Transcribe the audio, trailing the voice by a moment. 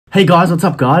Hey guys, what's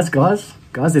up guys? Guys,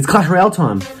 it's Clash Royale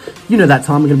time. You know that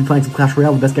time we're going to be playing some Clash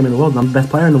Royale, the best game in the world, and I'm the best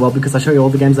player in the world because I show you all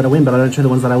the games that I win, but I don't show the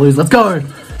ones that I lose. Let's go!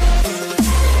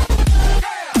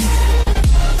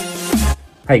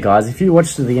 Hey guys, if you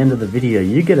watch to the end of the video,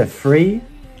 you get a free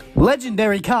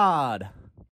legendary card.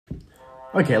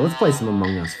 Okay, let's play some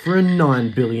Among Us for a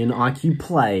 9 billion IQ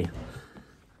play.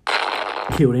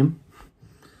 Killed him.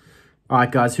 Alright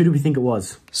guys, who do we think it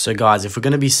was? So guys, if we're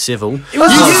gonna be civil... It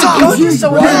was you!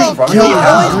 So you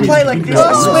always play like this,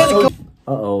 I swear to God.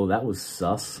 Uh-oh, that was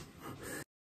sus.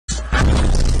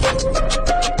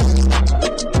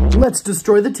 Let's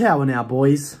destroy the tower now,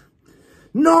 boys.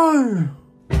 No!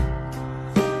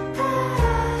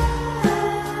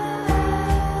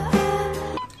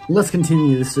 Let's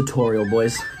continue this tutorial,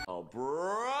 boys. Oh,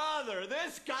 brother,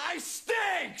 this guy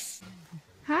stinks!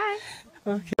 Hi.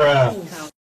 Okay.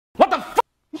 What the f-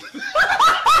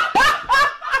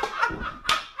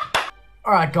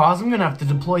 Alright guys, I'm gonna have to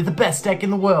deploy the best deck in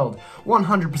the world.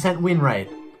 100% win rate.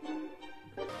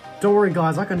 Don't worry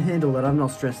guys, I can handle it, I'm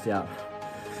not stressed out.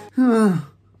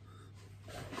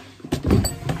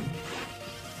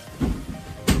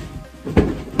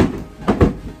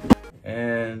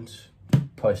 And...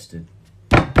 posted.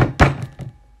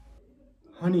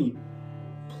 Honey,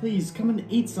 please come and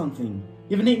eat something.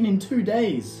 You haven't eaten in 2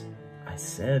 days. I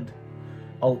said,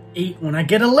 I'll eat when I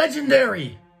get a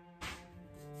legendary!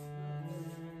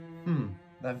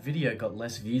 That video got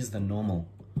less views than normal.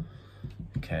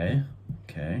 Okay.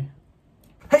 Hey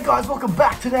guys, welcome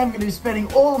back. Today I'm going to be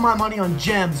spending all of my money on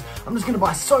gems. I'm just going to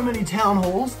buy so many town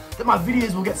halls that my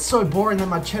videos will get so boring that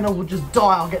my channel will just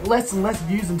die. I'll get less and less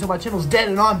views until my channel's dead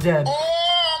and I'm dead.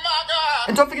 Oh my God!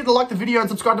 And don't forget to like the video and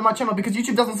subscribe to my channel because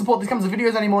YouTube doesn't support these kinds of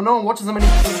videos anymore. No one watches them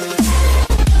anymore.